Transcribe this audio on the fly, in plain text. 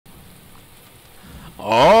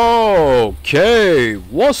Okay,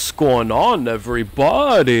 what's going on,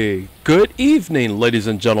 everybody? Good evening, ladies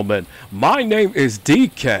and gentlemen. My name is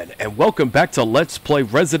DKEN, and welcome back to Let's Play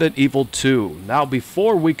Resident Evil 2. Now,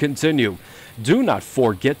 before we continue, do not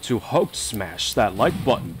forget to smash that like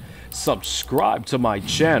button, subscribe to my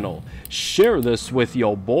channel, share this with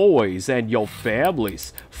your boys and your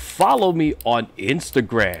families, follow me on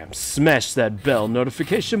Instagram, smash that bell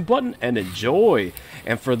notification button, and enjoy.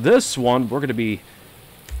 And for this one, we're going to be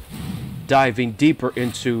diving deeper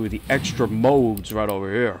into the extra modes right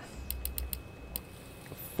over here.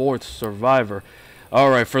 Fourth survivor.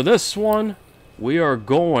 Alright, for this one, we are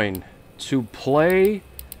going to play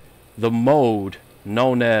the mode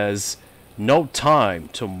known as No Time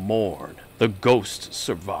To Mourn, the Ghost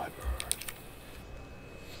Survivor.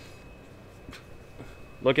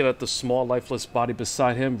 Looking at the small, lifeless body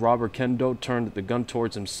beside him, Robert Kendo turned the gun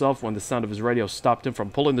towards himself when the sound of his radio stopped him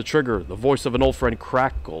from pulling the trigger. The voice of an old friend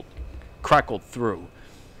crackled through.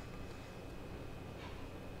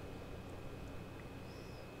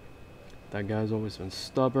 That guy's always been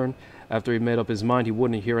stubborn. After he made up his mind he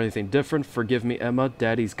wouldn't hear anything different. Forgive me, Emma.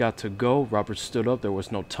 Daddy's got to go. Robert stood up. There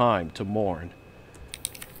was no time to mourn.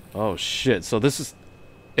 Oh, shit. So this is...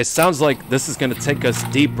 It sounds like this is going to take us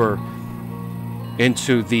deeper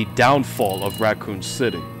into the downfall of Raccoon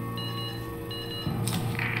City.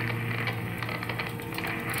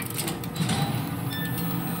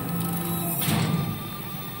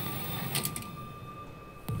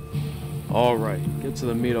 Alright, get to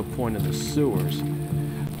the meetup point in the sewers.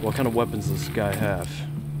 What kind of weapons does this guy have?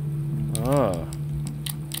 Ah.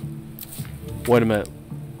 Wait a minute.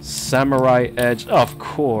 Samurai Edge. Of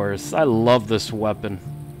course. I love this weapon.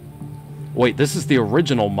 Wait, this is the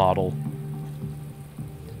original model.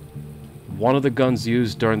 One of the guns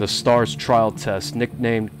used during the STARS trial test,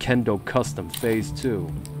 nicknamed Kendo Custom Phase 2.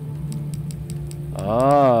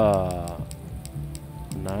 Ah.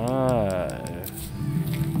 Nice.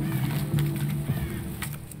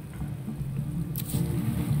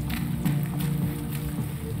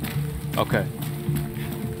 Okay.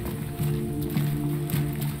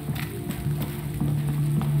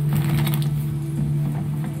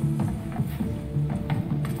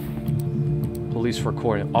 Police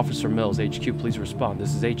recording. Officer Mills, HQ, please respond.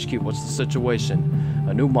 This is HQ. What's the situation?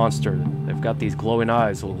 A new monster. They've got these glowing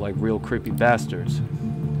eyes that look like real creepy bastards.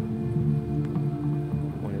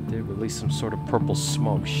 When it did release some sort of purple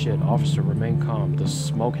smoke. Shit. Officer, remain calm. The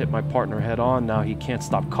smoke hit my partner head on. Now he can't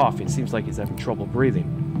stop coughing. Seems like he's having trouble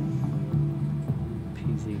breathing.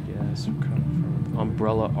 PZ gas.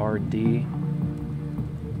 Umbrella RD.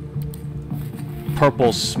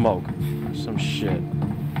 Purple smoke. Some shit.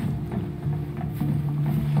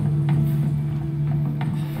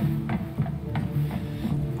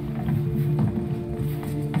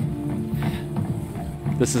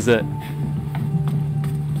 This is it.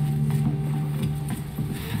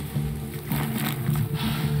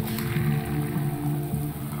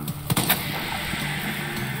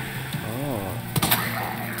 Oh.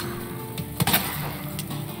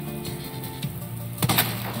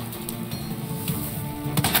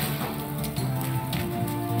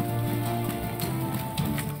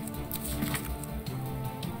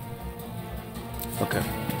 Okay.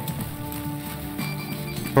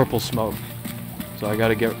 Purple smoke. So I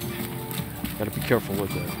gotta be careful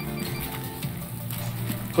with it.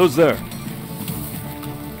 Who's there?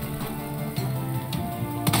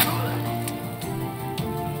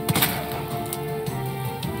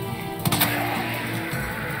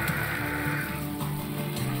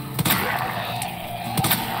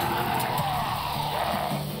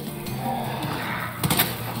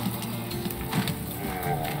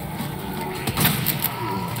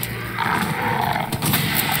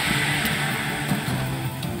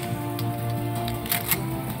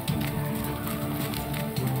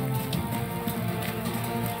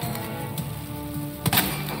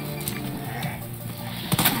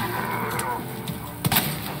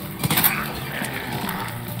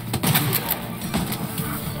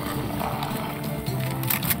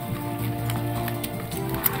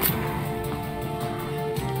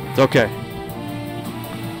 It's okay.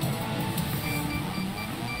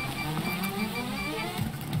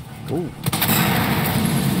 Ooh.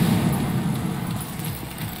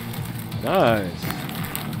 Nice.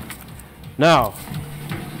 Now,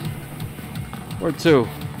 where to?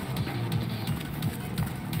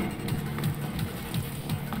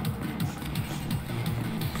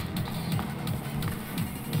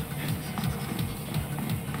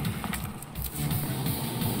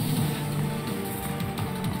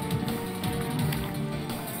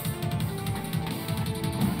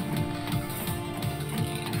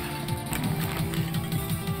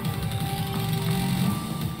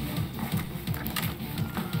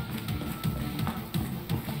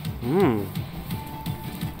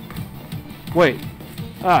 Wait.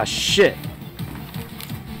 Ah, shit.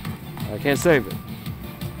 I can't save it.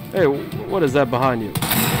 Hey, what is that behind you?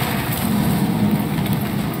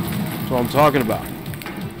 That's what I'm talking about.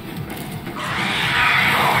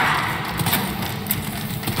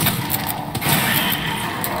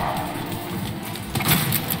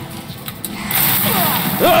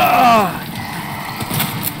 Ah!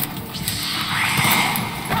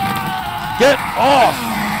 Get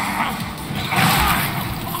off!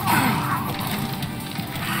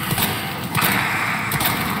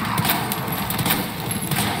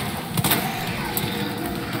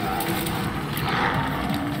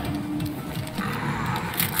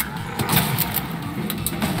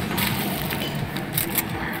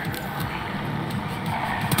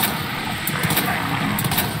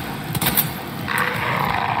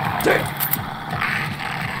 Damn!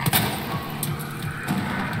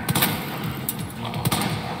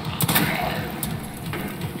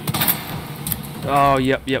 Oh,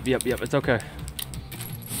 yep. It's okay.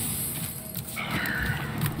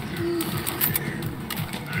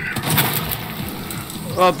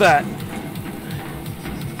 About that.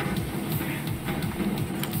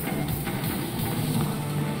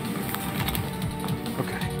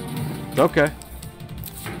 Okay. It's okay.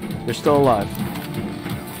 You're still alive.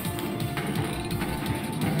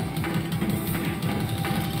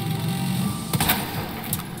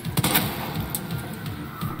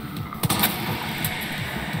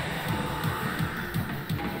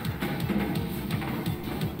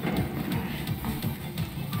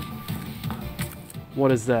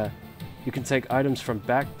 What is that? You can take items from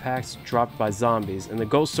backpacks dropped by zombies. In the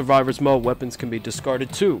Ghost Survivors mode, weapons can be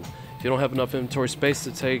discarded too. If you don't have enough inventory space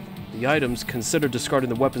to take the items, consider discarding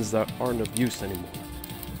the weapons that aren't of use anymore.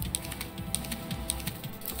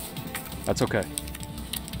 That's okay.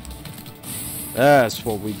 That's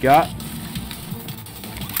what we got.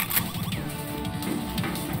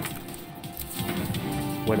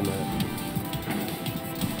 Wait a minute.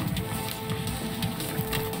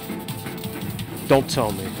 Don't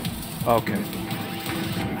tell me. Okay.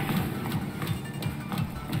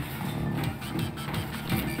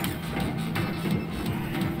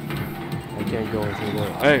 I can't go into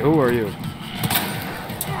there. Hey, who are you?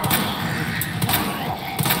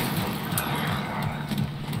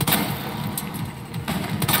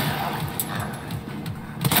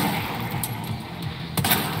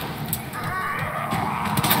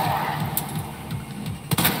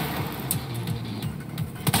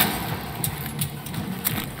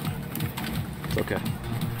 Okay.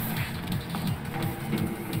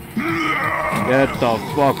 Get the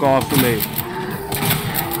fuck off of me.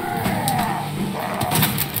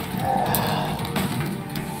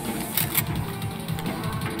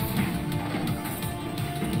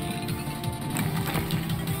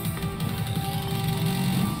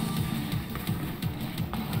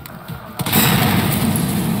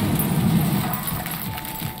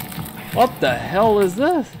 What the hell is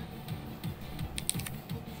this?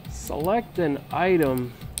 Select an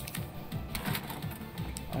item.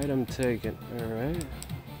 Item taken. Alright.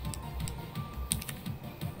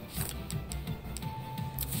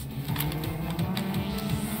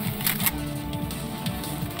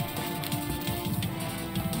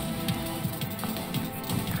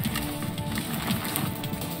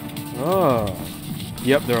 Oh.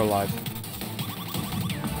 Yep, they're alive.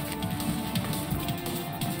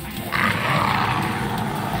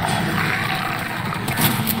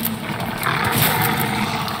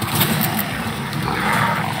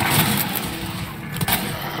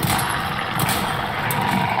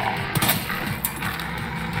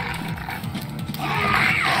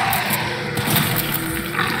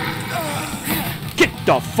 Get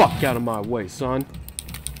the fuck out of my way, son.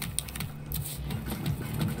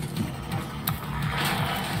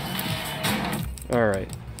 Alright.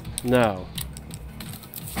 Now.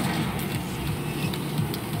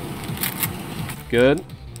 Good.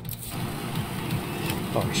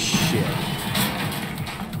 Oh, shit.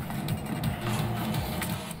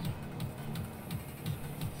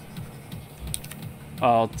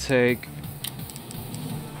 I'll take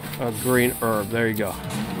a green herb. There you go.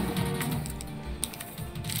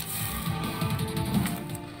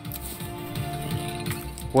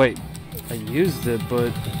 Wait, I used it,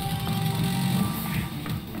 but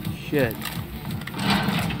shit.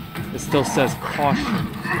 It still says caution.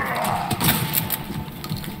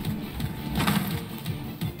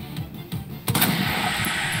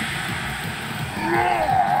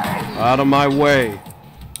 Out of my way.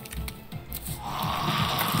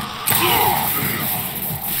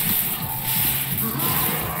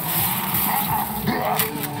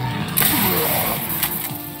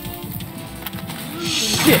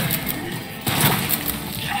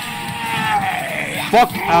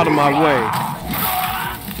 fuck out of my way.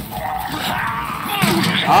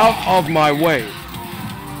 Out of my way.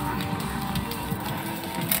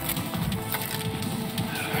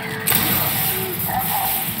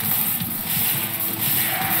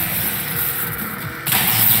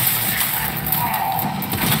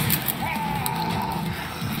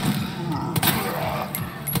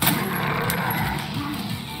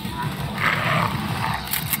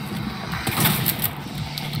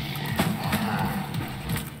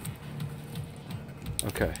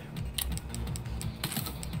 Okay.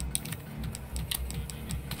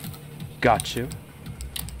 Got you.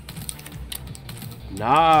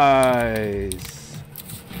 Nice.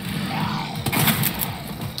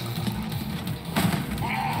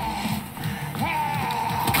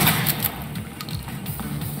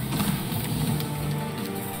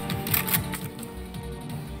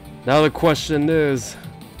 Now the question is,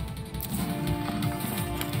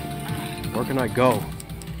 where can I go?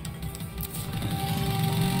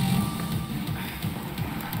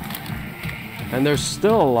 And they're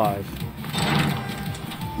still alive.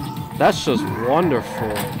 That's just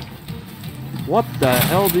wonderful. What the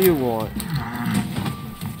hell do you want?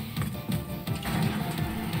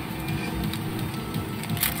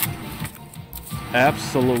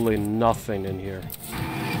 Absolutely nothing in here.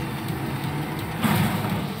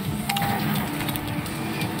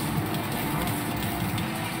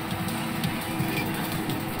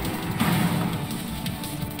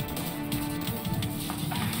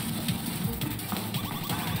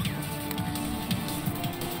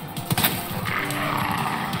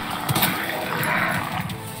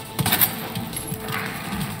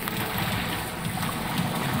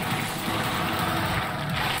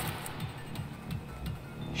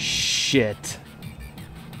 Shit.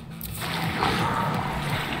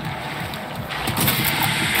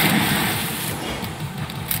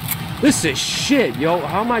 This is shit, yo.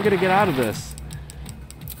 How am I gonna get out of this?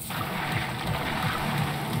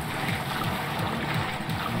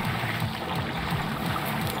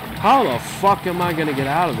 How the fuck am I gonna get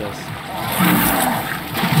out of this?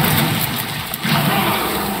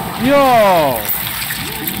 Yo!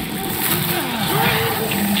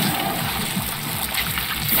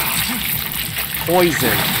 Poison.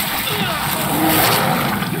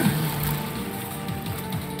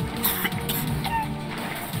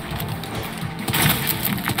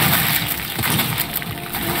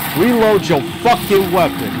 Reload your fucking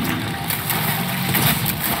weapon.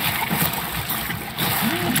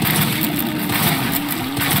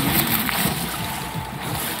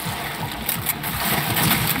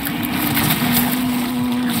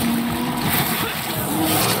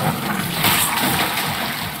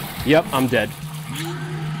 Yep, I'm dead.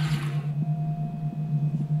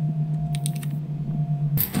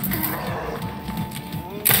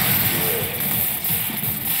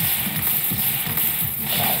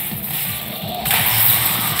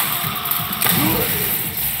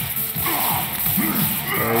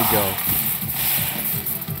 There you go.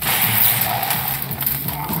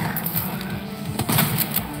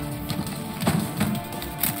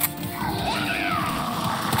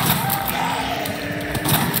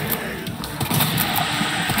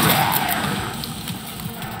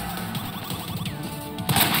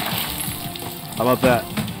 How about that?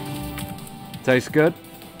 Tastes good?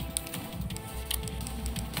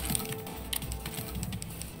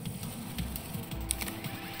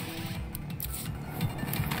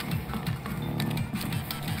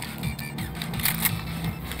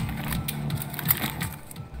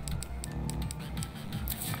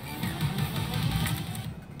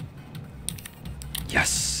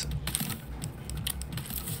 Yes.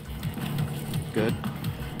 Good.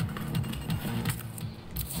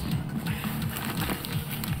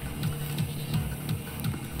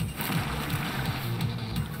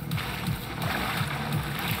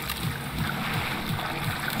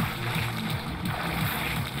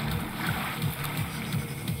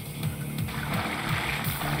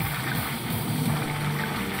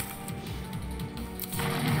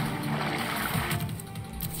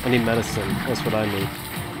 I need medicine. That's what I need.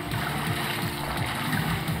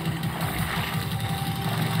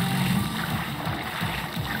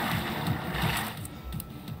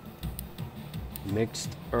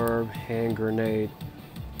 Mixed herb, hand grenade.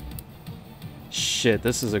 Shit,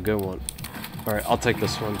 this is a good one. Alright, I'll take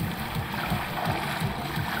this one.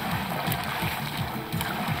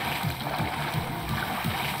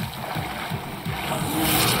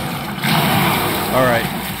 Alright.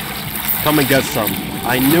 Come and get some.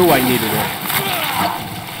 I knew I needed it.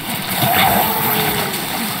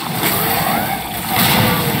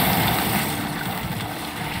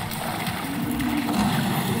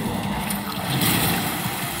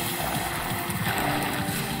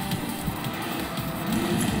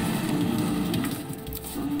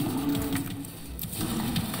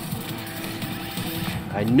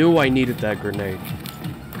 I knew I needed that grenade.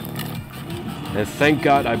 And thank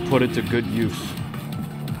God I put it to good use.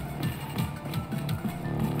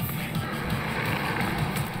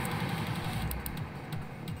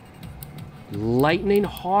 Lightning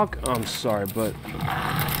Hawk? I'm sorry, but...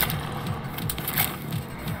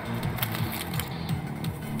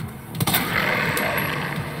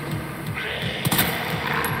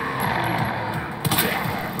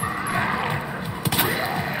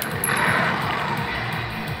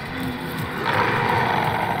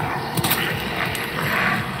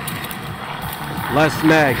 Last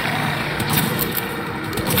mag.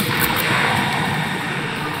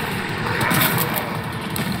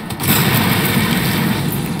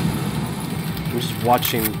 I'm just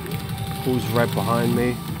watching who's right behind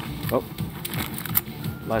me. Oh.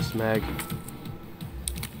 Last mag.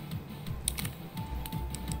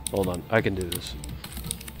 Hold on, I can do this.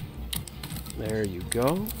 There you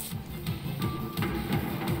go.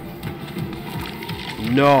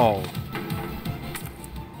 No.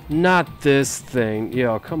 Not this thing.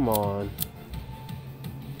 Yo, come on.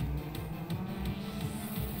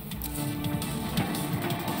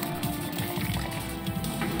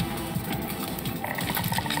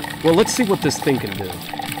 Well, let's see what this thing can do.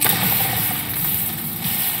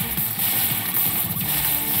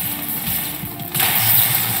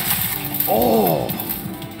 Oh!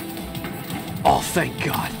 Oh, thank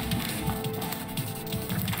God.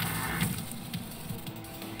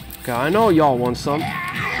 Okay, I know y'all want some.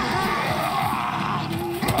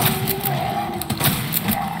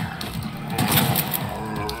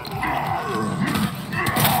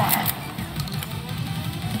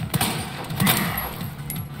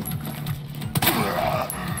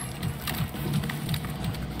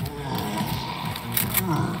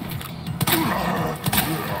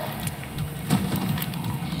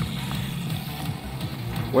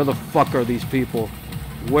 Where the fuck are these people?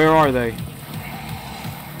 Where are they?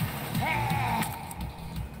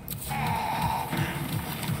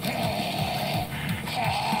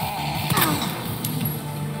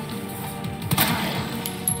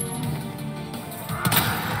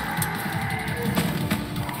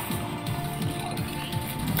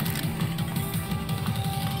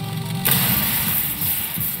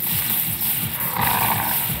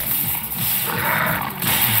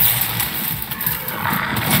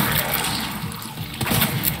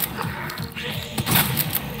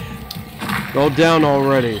 Go down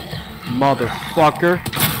already, motherfucker.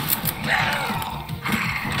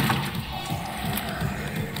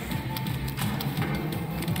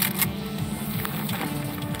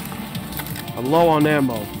 I'm low on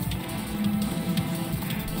ammo.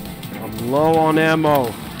 I'm low on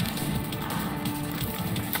ammo.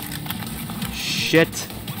 Shit.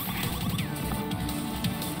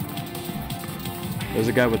 There's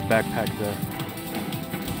a guy with a backpack there.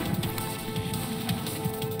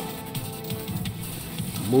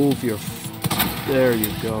 Move your... There you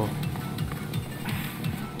go.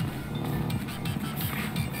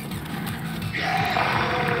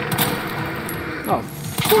 Oh,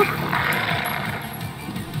 fuck.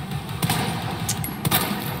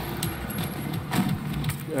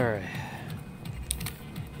 Alright.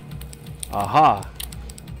 Aha.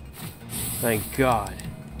 Thank God.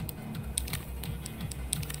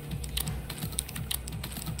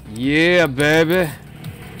 Yeah, baby.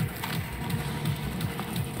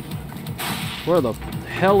 Where the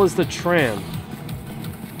hell is the tram?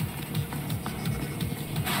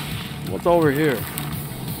 What's over here?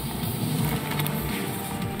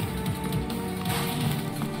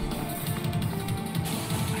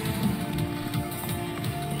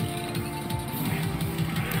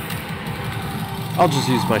 I'll just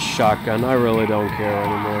use my shotgun. I really don't care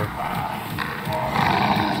anymore.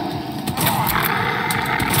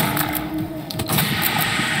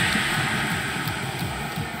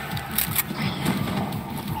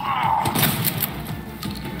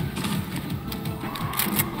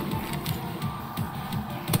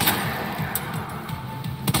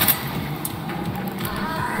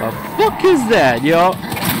 The fuck is that, yo?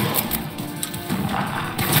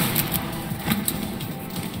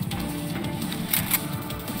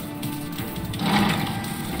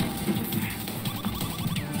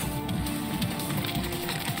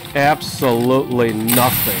 Absolutely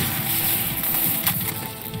nothing.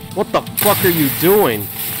 What the fuck are you doing?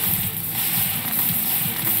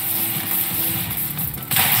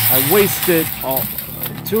 I wasted all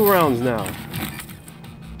 2 rounds now.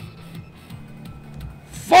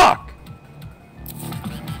 Fuck!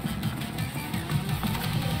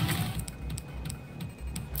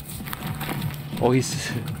 Oh,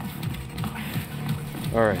 he's...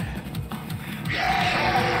 Alright.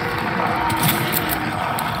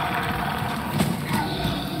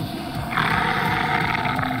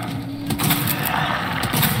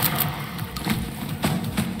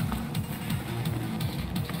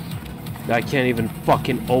 I can't even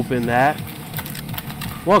fucking open that.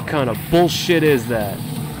 What kind of bullshit is that?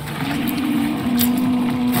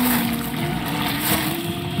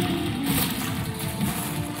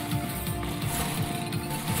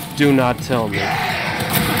 Do not tell me.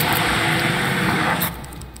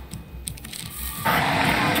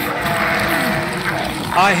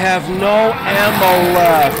 I have no ammo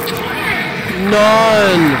left.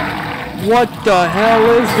 None. What the hell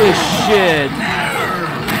is this shit?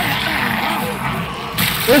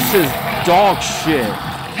 This is dog shit.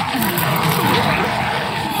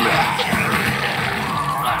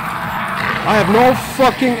 I have no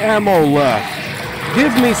fucking ammo left.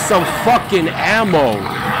 Give me some fucking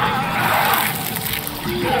ammo.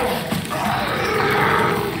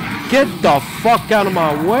 Get the fuck out of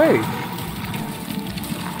my way.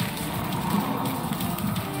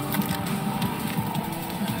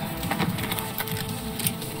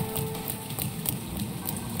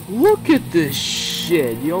 Look at this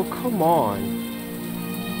shit, yo, come on.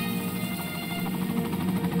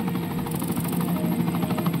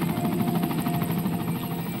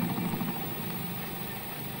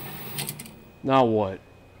 Now what?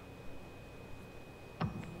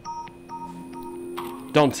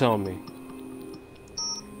 Don't tell me.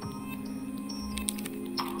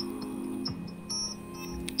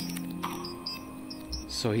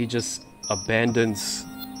 So he just abandons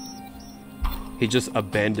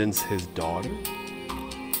his daughter?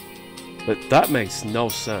 But that makes no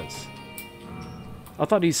sense. I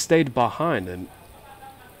thought he stayed behind and...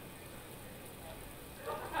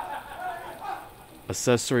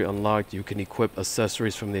 Accessory unlocked. You can equip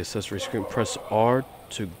accessories from the accessory screen. Press R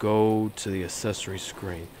to go to the accessory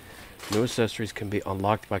screen. New accessories can be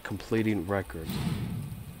unlocked by completing records.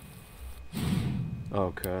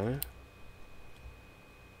 Okay.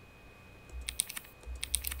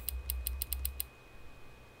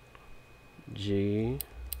 G.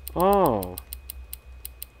 Oh.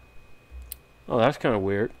 Oh, that's kind of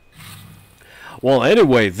weird. Well,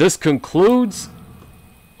 anyway, this concludes...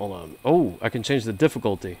 Hold on. Oh, I can change the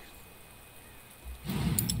difficulty.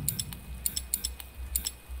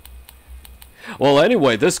 Well,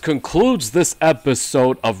 anyway, this concludes this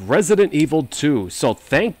episode of Resident Evil 2. So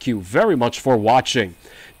thank you very much for watching.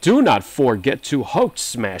 Do not forget to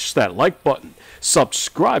smash that like button.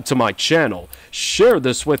 Subscribe to my channel. Share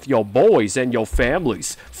this with your boys and your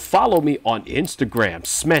families. Follow me on Instagram.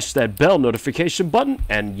 Smash that bell notification button.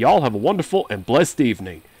 And y'all have a wonderful and blessed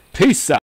evening. Peace out.